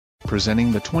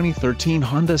Presenting the 2013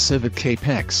 Honda Civic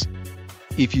Cpe.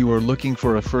 If you are looking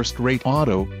for a first-rate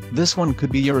auto, this one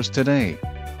could be yours today.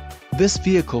 This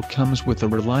vehicle comes with a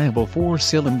reliable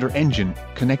 4-cylinder engine,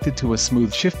 connected to a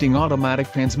smooth shifting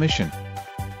automatic transmission.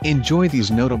 Enjoy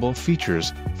these notable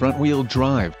features: front-wheel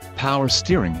drive, power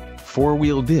steering,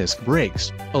 4-wheel disc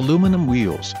brakes, aluminum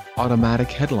wheels,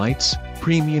 automatic headlights,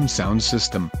 premium sound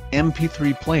system,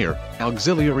 MP3 player,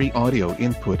 auxiliary audio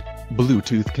input,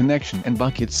 Bluetooth connection and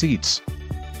bucket seats.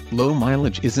 Low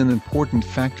mileage is an important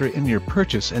factor in your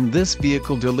purchase, and this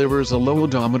vehicle delivers a low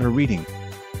odometer reading.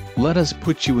 Let us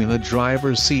put you in the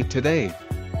driver's seat today.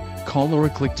 Call or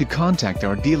click to contact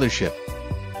our dealership.